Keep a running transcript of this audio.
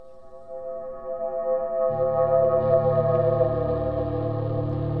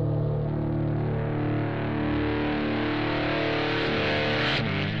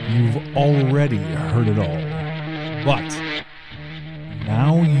You've already heard it all. But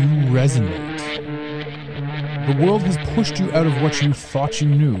now you resonate. The world has pushed you out of what you thought you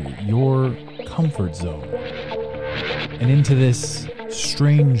knew, your comfort zone, and into this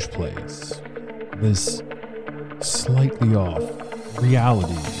strange place, this slightly off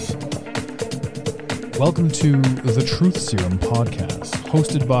reality. Welcome to the Truth Serum podcast,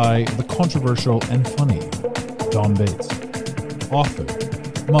 hosted by the controversial and funny Don Bates, author,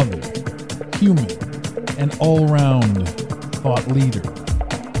 mother, human, and all-round thought leader.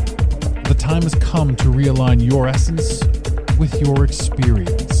 The time has come to realign your essence with your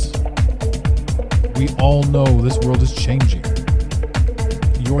experience. We all know this world is changing.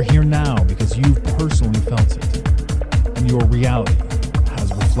 You're here now because you've personally felt it, and your reality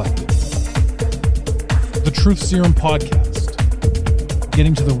has reflected. The Truth Serum podcast,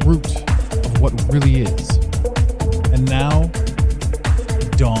 getting to the root of what really is. And now,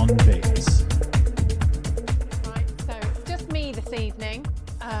 Dawn Bates. Right, so it's just me this evening.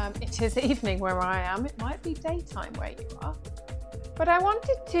 It is evening where I am. It might be daytime where you are. But I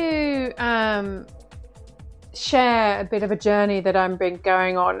wanted to share a bit of a journey that I've been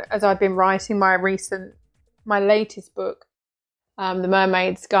going on as I've been writing my latest book, The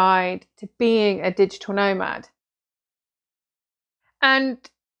Mermaid's Guide to Being a Digital Nomad. And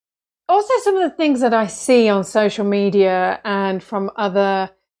also some of the things that I see on social media and from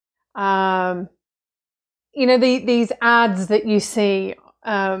other, these ads that you see.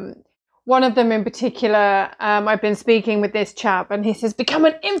 One of them in particular, I've been speaking with this chap and he says, become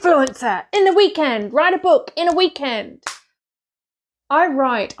an influencer in the weekend, write a book in a weekend. I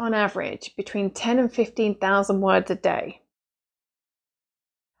write on average between 10 and 15,000 words a day.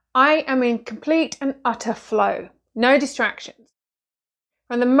 I am in complete and utter flow, no distractions.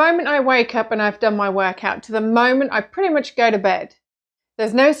 From the moment I wake up and I've done my workout to the moment I pretty much go to bed.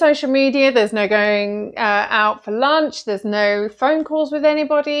 There's no social media, there's no going out for lunch, there's no phone calls with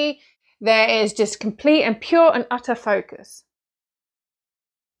anybody. There is just complete and pure and utter focus.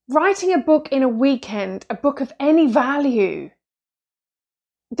 Writing a book in a weekend, a book of any value,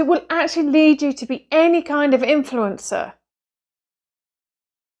 that will actually lead you to be any kind of influencer.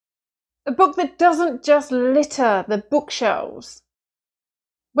 A book that doesn't just litter the bookshelves.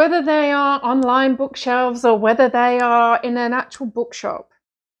 Whether they are online bookshelves or whether they are in an actual bookshop.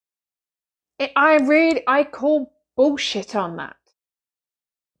 I call bullshit on that.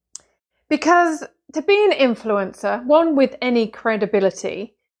 Because to be an influencer, one with any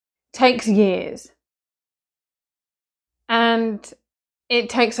credibility, takes years. And it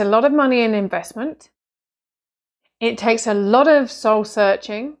takes a lot of money and investment. It takes a lot of soul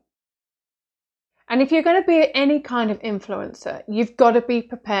searching. And if you're going to be any kind of influencer, you've got to be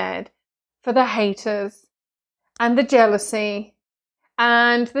prepared for the haters and the jealousy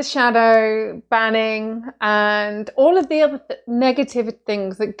and the shadow banning and all of the other negative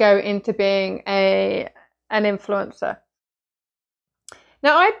things that go into being an influencer.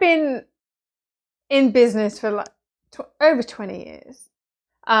 Now, I've been in business for over 20 years.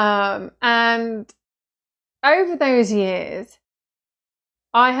 And over those years,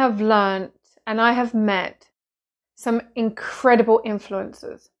 I have learnt and I have met some incredible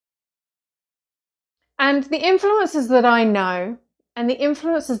influencers. And the influencers that I know and the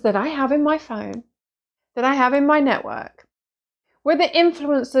influencers that I have in my phone, that I have in my network, were the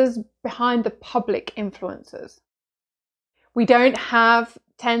influencers behind the public influencers. We don't have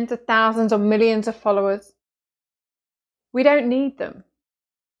tens of thousands or millions of followers. We don't need them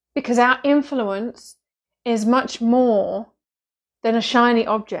because our influence is much more than a shiny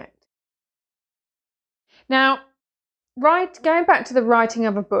object. Now, going back to the writing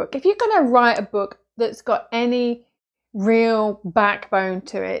of a book, if you're going to write a book that's got any real backbone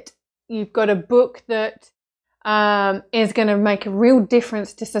to it, you've got a book that is going to make a real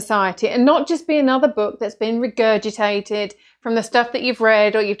difference to society and not just be another book that's been regurgitated from the stuff that you've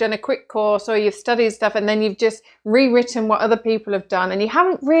read, or you've done a quick course, or you've studied stuff and then you've just rewritten what other people have done and you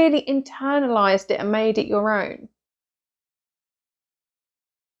haven't really internalized it and made it your own.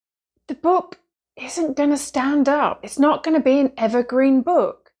 The book isn't going to stand up. It's not going to be an evergreen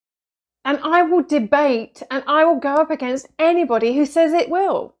book. And I will debate and I will go up against anybody who says it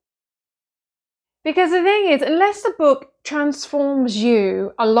will. Because the thing is, unless the book transforms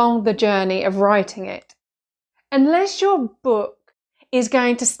you along the journey of writing it, unless your book is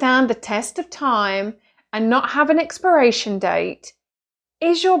going to stand the test of time and not have an expiration date,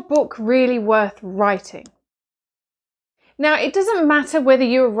 is your book really worth writing? Now, it doesn't matter whether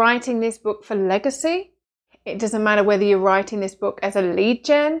you're writing this book for legacy. It doesn't matter whether you're writing this book as a lead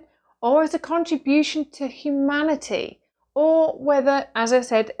gen or as a contribution to humanity or whether, as I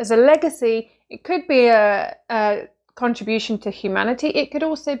said, as a legacy, it could be a contribution to humanity. It could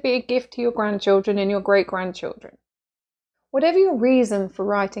also be a gift to your grandchildren and your great-grandchildren. Whatever your reason for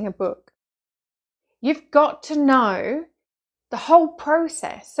writing a book, you've got to know the whole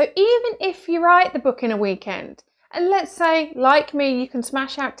process. So even if you write the book in a weekend, and let's say, like me, you can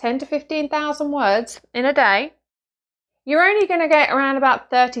smash out 10 to 15,000 words in a day, you're only going to get around about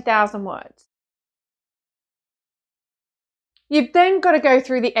 30,000 words. You've then got to go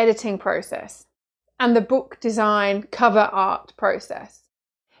through the editing process and the book design, cover art process.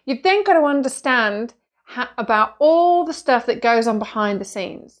 You've then got to understand about all the stuff that goes on behind the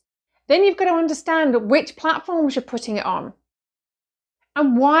scenes. Then you've got to understand which platforms you're putting it on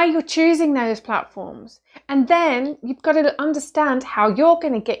and why you're choosing those platforms. And then you've got to understand how you're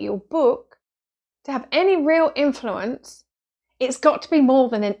going to get your book to have any real influence. It's got to be more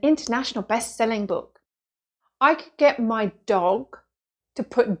than an international best-selling book. I could get my dog to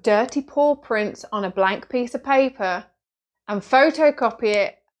put dirty paw prints on a blank piece of paper and photocopy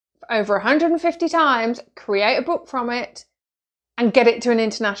it over 150 times, create a book from it, and get it to an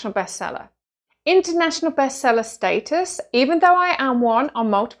international bestseller. International bestseller status, even though I am one on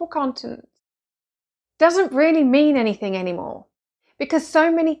multiple continents, doesn't really mean anything anymore because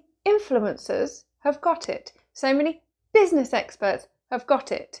so many influencers have got it. So many business experts have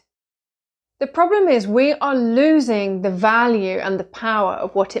got it. The problem is we are losing the value and the power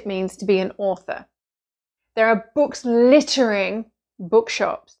of what it means to be an author. There are books littering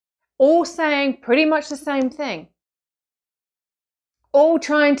bookshops, all saying pretty much the same thing. All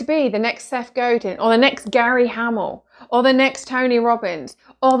trying to be the next Seth Godin, or the next Gary Hamel, or the next Tony Robbins,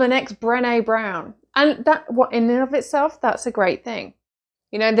 or the next Brené Brown. And that, what in and of itself, that's a great thing.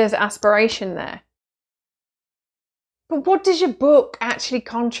 You know, there's aspiration there. But what does your book actually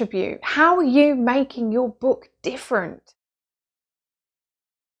contribute? How are you making your book different?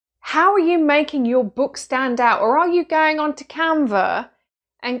 How are you making your book stand out? Or are you going onto Canva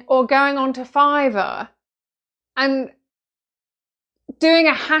or going onto Fiverr and doing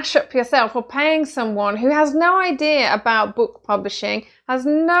a hash up yourself, or paying someone who has no idea about book publishing, has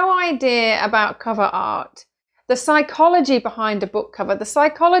no idea about cover art, the psychology behind a book cover, the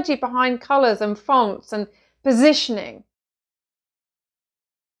psychology behind colours and fonts and positioning?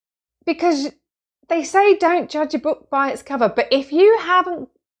 Because they say don't judge a book by its cover, but if you haven't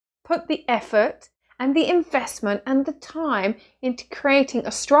put the effort and the investment and the time into creating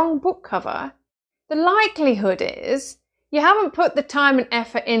a strong book cover, the likelihood is you haven't put the time and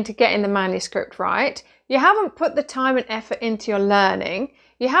effort into getting the manuscript right. You haven't put the time and effort into your learning.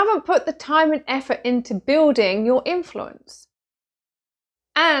 You haven't put the time and effort into building your influence.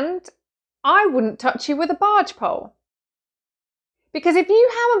 And I wouldn't touch you with a barge pole. Because if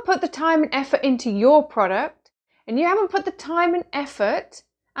you haven't put the time and effort into your product, and you haven't put the time and effort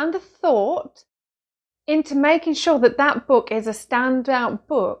and the thought into making sure that that book is a standout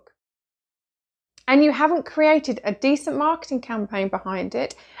book, and you haven't created a decent marketing campaign behind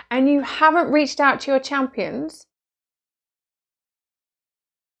it, and you haven't reached out to your champions,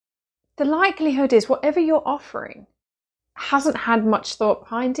 the likelihood is whatever you're offering hasn't had much thought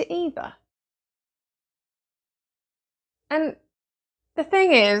behind it either. And the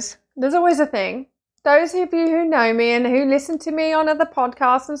thing is, there's always a thing. Those of you who know me and who listen to me on other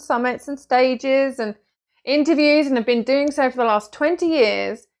podcasts and summits and stages and interviews and have been doing so for the last 20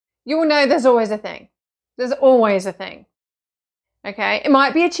 years, you will know there's always a thing. There's always a thing. Okay? It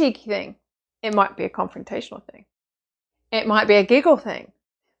might be a cheeky thing. It might be a confrontational thing. It might be a giggle thing.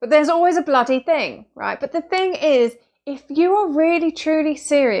 But there's always a bloody thing, right? But the thing is, if you are really truly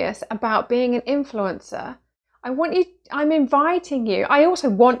serious about being an influencer, I'm inviting you. I also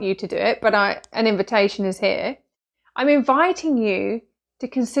want you to do it, but an invitation is here. I'm inviting you to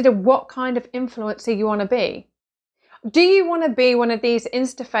consider what kind of influencer you want to be. Do you want to be one of these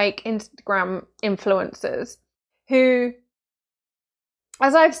insta-fake Instagram influencers who,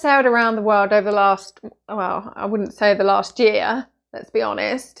 as I've sailed around the world over the last, well, I wouldn't say the last year, let's be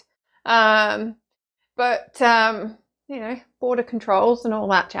honest, but, you know, border controls and all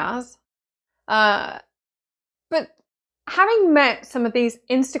that jazz. But having met some of these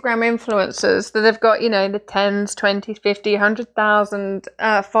Instagram influencers that have got, you know, the 10s, 20s, 50, 100,000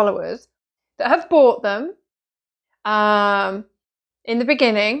 followers that have bought them in the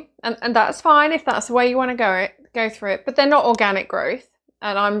beginning, and that's fine if that's the way you want to go through it, but they're not organic growth,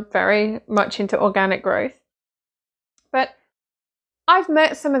 and I'm very much into organic growth. But I've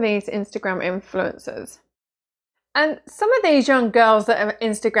met some of these Instagram influencers, and some of these young girls that are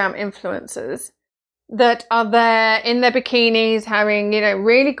Instagram influencers that are there in their bikinis having, you know,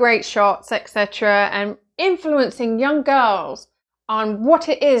 really great shots, etc., and influencing young girls on what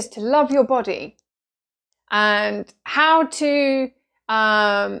it is to love your body and how to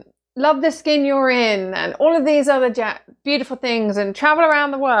love the skin you're in and all of these other beautiful things and travel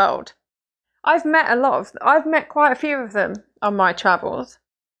around the world. I've met quite a few of them on my travels.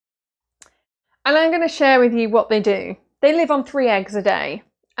 And I'm going to share with you what they do. They live on 3 eggs a day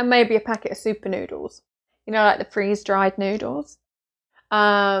and maybe a packet of super noodles. You know, like the freeze-dried noodles.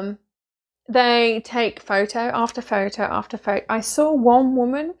 They take photo after photo after photo. I saw one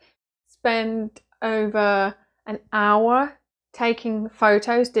woman spend over an hour taking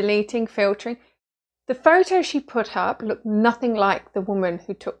photos, deleting, filtering. The photo she put up looked nothing like the woman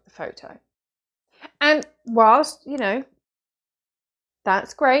who took the photo. And whilst, you know,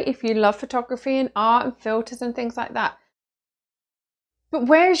 that's great if you love photography and art and filters and things like that. But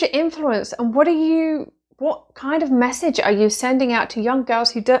where is your influence, and what kind of message are you sending out to young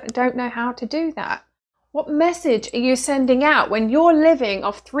girls who don't know how to do that? What message are you sending out when you're living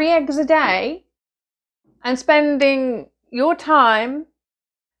off 3 eggs a day and spending your time,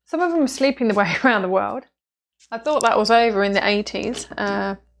 some of them sleeping their way around the world? I thought that was over in the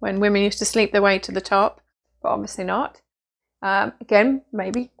 80s when women used to sleep their way to the top, but obviously not. Again,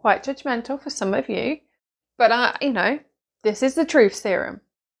 maybe quite judgmental for some of you, but you know, this is the truth serum,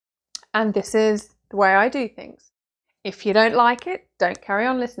 and this is the way I do things. If you don't like it, don't carry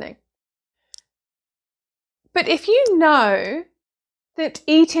on listening. But if you know that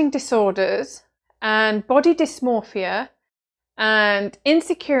eating disorders and body dysmorphia and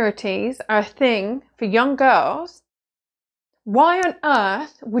insecurities are a thing for young girls, why on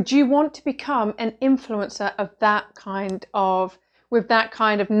earth would you want to become an influencer of with that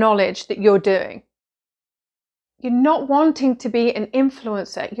kind of knowledge that you're doing? You're not wanting to be an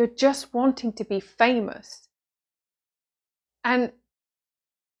influencer. You're just wanting to be famous. And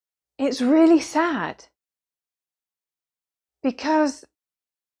it's really sad because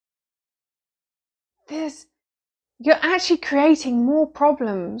you're actually creating more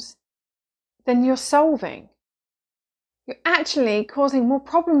problems than you're solving. You're actually causing more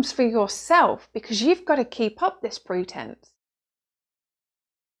problems for yourself because you've got to keep up this pretense.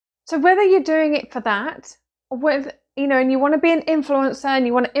 So whether you're doing it for that, or whether, you know, and you want to be an influencer and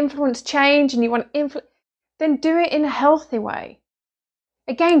you want to influence change and you want to then do it in a healthy way.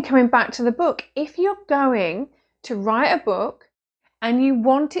 Again, coming back to the book, if you're going to write a book and you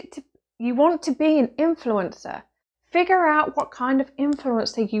want to be an influencer, figure out what kind of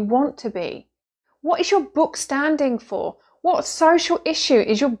influencer you want to be. What is your book standing for? What social issue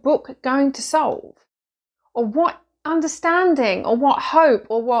is your book going to solve? Or what understanding or what hope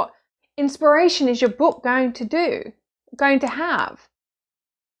or what inspiration is your book going to have?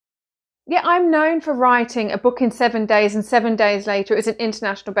 Yeah, I'm known for writing a book in 7 days and 7 days later it's an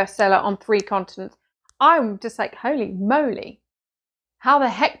international bestseller on 3 continents. I'm just like, holy moly, how the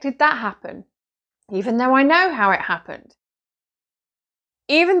heck did that happen? Even though I know how it happened.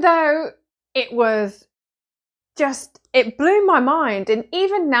 Even though it blew my mind. And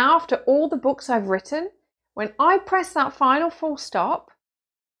even now, after all the books I've written, when I press that final full stop,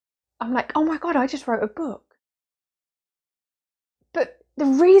 I'm like, oh my God, I just wrote a book. But the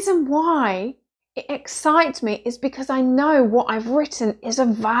reason why it excites me is because I know what I've written is of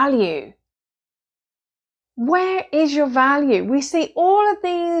value. Where is your value? We see all of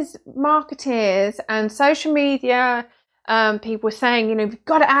these marketeers and social media people saying, you know, you've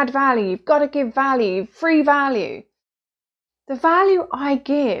got to add value, you've got to give value, free value. The value I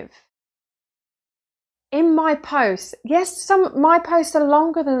give in my posts, yes, my posts are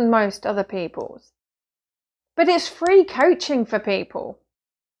longer than most other people's, but it's free coaching for people.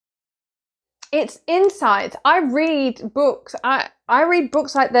 It's insights. I read books. I read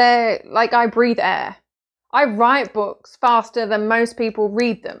books like I breathe air. I write books faster than most people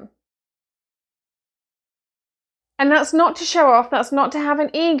read them. And that's not to show off, that's not to have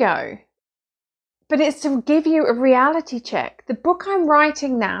an ego, but it's to give you a reality check. The book I'm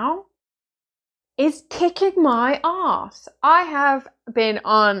writing now is kicking my ass. I have been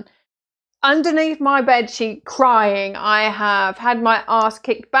underneath my bedsheet crying. I have had my ass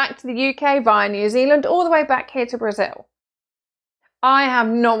kicked back to the UK via New Zealand, all the way back here to Brazil. I have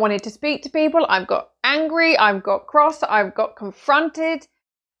not wanted to speak to people. I've got angry, I've got cross, I've got confronted,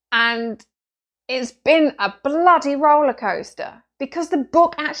 and it's been a bloody roller coaster because the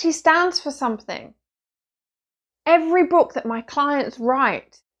book actually stands for something. Every book that my clients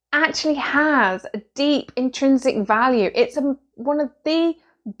write actually has a deep intrinsic value. It's one of the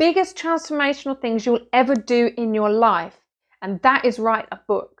biggest transformational things you'll ever do in your life, and that is write a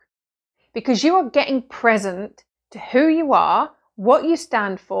book, because you are getting present to who you are, what you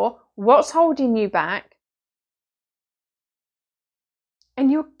stand for, what's holding you back,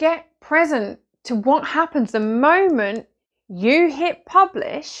 And you'll get present to what happens the moment you hit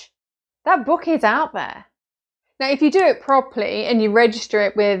publish. That book is out there. Now, if you do it properly and you register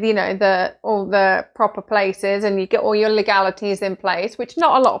it with, all the proper places and you get all your legalities in place, which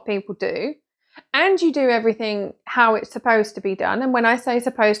not a lot of people do, and you do everything how it's supposed to be done. And when I say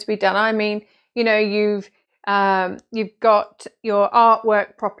supposed to be done, I mean, you've got your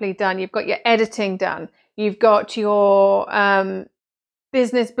artwork properly done. You've got your editing done. You've got your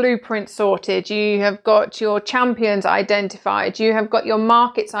business blueprint sorted. You have got your champions identified. You have got your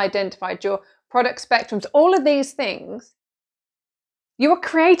markets identified, your product spectrums, all of these things. You are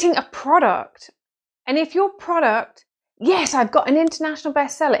creating a product. And if your product, yes, I've got an international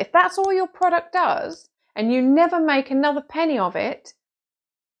bestseller, if that's all your product does and you never make another penny of it,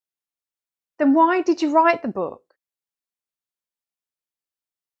 then why did you write the book?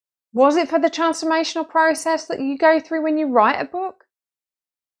 Was it for the transformational process that you go through when you write a book?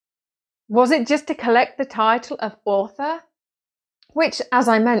 Was it just to collect the title of author? Which, as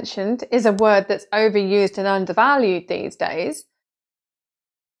I mentioned, is a word that's overused and undervalued these days.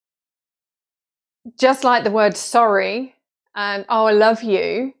 Just like the word sorry and oh, I love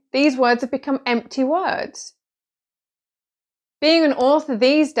you, these words have become empty words. Being an author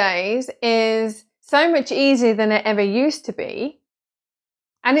these days is so much easier than it ever used to be,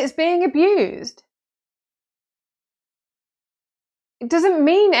 and it's being abused. It doesn't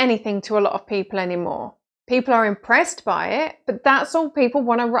mean anything to a lot of people anymore. People are impressed by it, but that's all people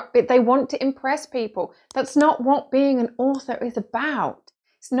want to. They want to impress people. That's not what being an author is about.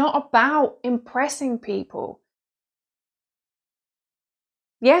 It's not about impressing people.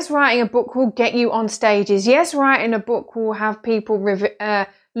 Yes, writing a book will get you on stages. Yes, writing a book will have people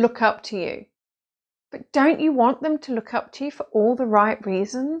look up to you. But don't you want them to look up to you for all the right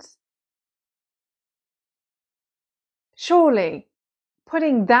reasons? Surely,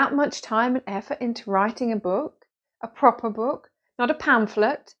 putting that much time and effort into writing a book, a proper book, not a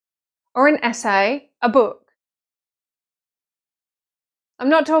pamphlet or an essay, a book. I'm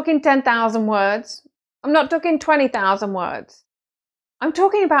not talking 10,000 words. I'm not talking 20,000 words. I'm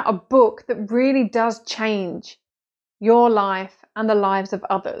talking about a book that really does change your life and the lives of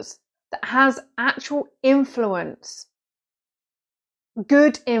others, that has actual influence,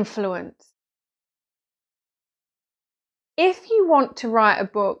 good influence. If you want to write a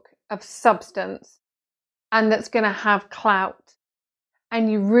book of substance and that's going to have clout,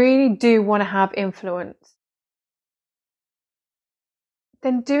 and you really do want to have influence,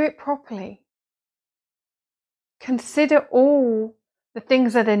 then do it properly. Consider all the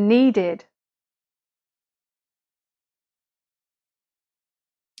things that are needed.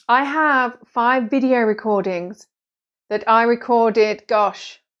 I have 5 video recordings that I recorded,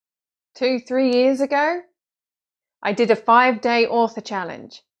 2-3 years ago. I did a 5-day author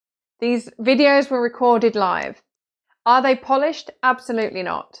challenge. These videos were recorded live. Are they polished? Absolutely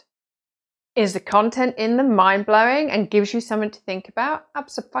not. Is the content in them mind-blowing and gives you something to think about?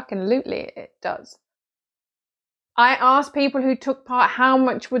 Absolutely it does. I asked people who took part, how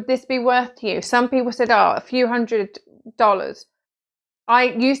much would this be worth to you? Some people said, a few $100s. I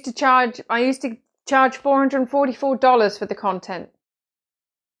used to charge $444 for the content.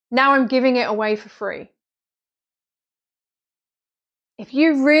 Now I'm giving it away for free. If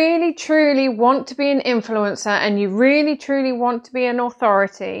you really truly want to be an influencer and you really truly want to be an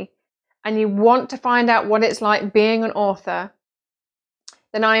authority and you want to find out what it's like being an author,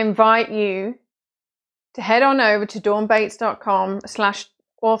 then I invite you to head on over to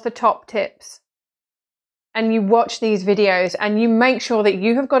dawnbates.com/authortoptips and you watch these videos and you make sure that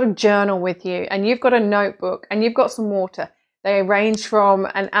you have got a journal with you and you've got a notebook and you've got some water. They range from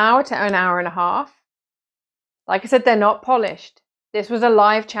an hour to an hour and a half. Like I said, they're not polished. This was a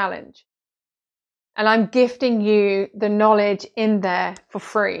live challenge. And I'm gifting you the knowledge in there for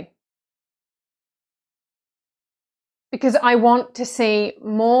free. Because I want to see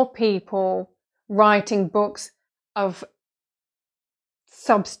more people writing books of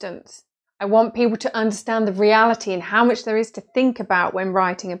substance. I want people to understand the reality and how much there is to think about when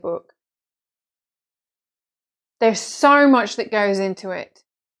writing a book. There's so much that goes into it.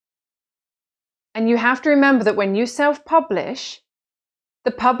 And you have to remember that when you self-publish,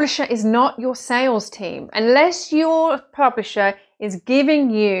 the publisher is not your sales team. Unless your publisher is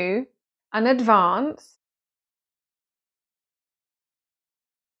giving you an advance,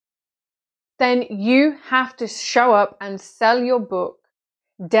 then you have to show up and sell your book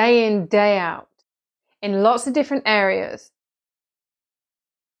day in, day out in lots of different areas.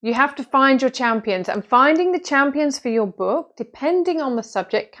 You have to find your champions, and finding the champions for your book, depending on the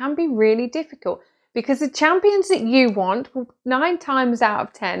subject, can be really difficult because the champions that you want will 9 times out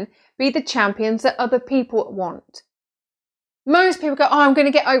of 10 be the champions that other people want. Most people go, oh, I'm going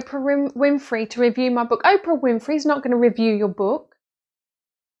to get Oprah Winfrey to review my book. Oprah Winfrey's not going to review your book.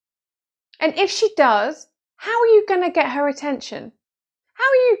 And if she does, how are you going to get her attention? How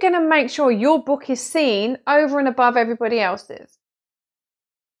are you going to make sure your book is seen over and above everybody else's?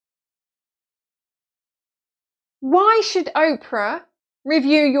 Why should Oprah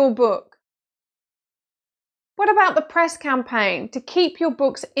review your book? What about the press campaign to keep your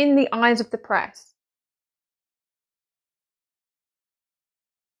books in the eyes of the press?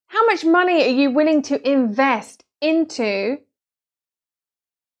 How much money are you willing to invest into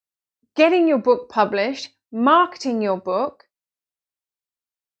getting your book published, marketing your book,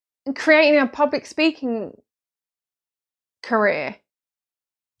 and creating a public speaking career?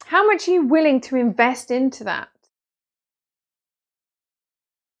 How much are you willing to invest into that?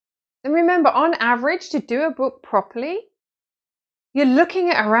 And remember, on average, to do a book properly, you're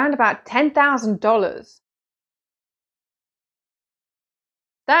looking at around about $10,000.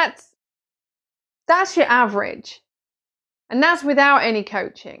 That's your average. And that's without any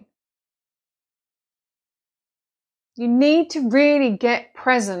coaching. You need to really get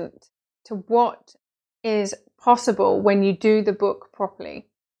present to what is possible when you do the book properly.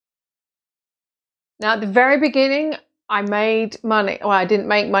 Now, at the very beginning, I made money. Well, I didn't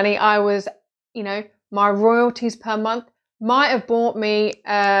make money. I was, my royalties per month might have bought me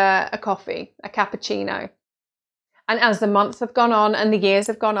a coffee, a cappuccino. And as the months have gone on and the years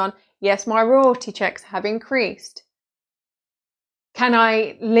have gone on, yes, my royalty checks have increased. Can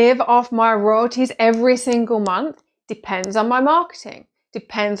I live off my royalties every single month? Depends on my marketing.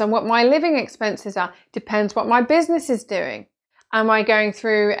 Depends on what my living expenses are. Depends what my business is doing. Am I going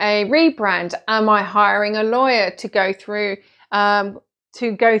through a rebrand? Am I hiring a lawyer to go through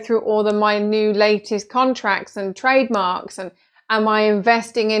all of my new latest contracts and trademarks? And am I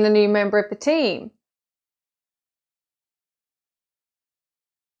investing in a new member of the team?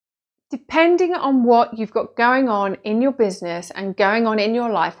 Depending on what you've got going on in your business and going on in your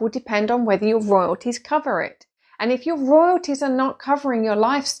life will depend on whether your royalties cover it. And if your royalties are not covering your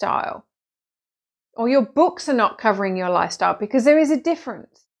lifestyle, or your books are not covering your lifestyle, because there is a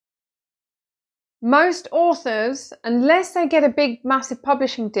difference. Most authors, unless they get a big, massive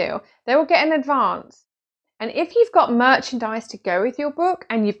publishing deal, they will get an advance. And if you've got merchandise to go with your book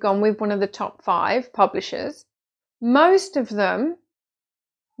and you've gone with one of the top 5 publishers, most of them,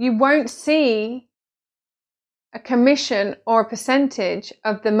 you won't see a commission or a percentage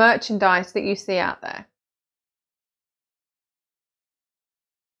of the merchandise that you see out there.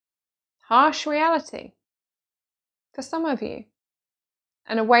 Harsh reality for some of you.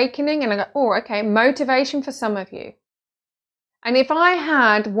 An awakening and motivation for some of you. And if I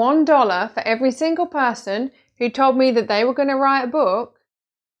had $1 for every single person who told me that they were going to write a book,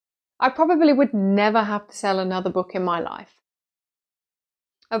 I probably would never have to sell another book in my life.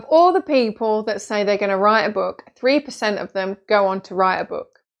 Of all the people that say they're going to write a book, 3% of them go on to write a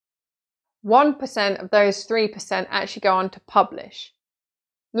book. 1% of those 3% actually go on to publish.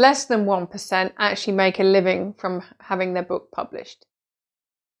 Less than 1% actually make a living from having their book published.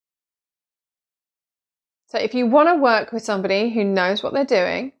 So if you want to work with somebody who knows what they're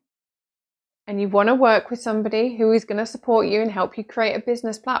doing, and you want to work with somebody who is going to support you and help you create a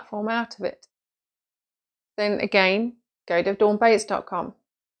business platform out of it, then again, go to dawnbates.com.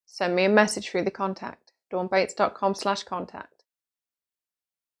 Send me a message through the contact, dawnbates.com/contact.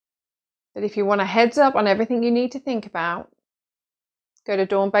 But if you want a heads up on everything you need to think about, go to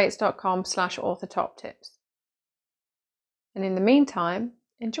dawnbates.com/author-top-tips. And in the meantime,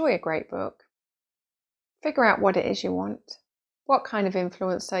 enjoy a great book. Figure out what it is you want, what kind of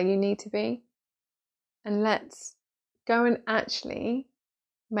influencer you need to be, and let's go and actually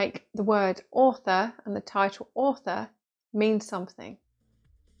make the word author and the title author mean something.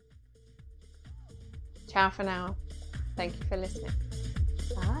 Ciao for now. Thank you for listening.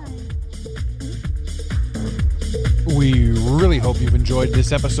 Bye. We really hope you've enjoyed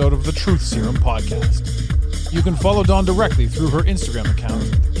this episode of the Truth Serum podcast. You can follow Dawn directly through her Instagram account,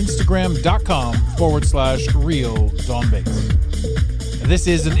 instagram.com/real Dawn Bates. This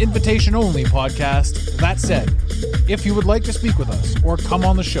is an invitation-only podcast. That said, if you would like to speak with us or come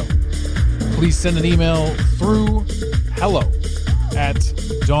on the show, please send an email through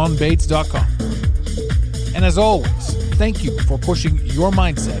hello@dawnbates.com. And as always, thank you for pushing your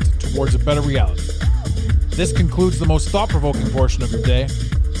mindset towards a better reality. This concludes the most thought-provoking portion of your day.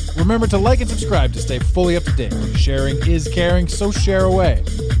 Remember to like and subscribe to stay fully up to date. Sharing is caring, so share away.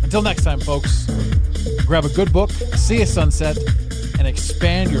 Until next time, folks, grab a good book, see a sunset, and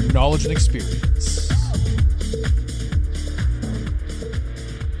expand your knowledge and experience.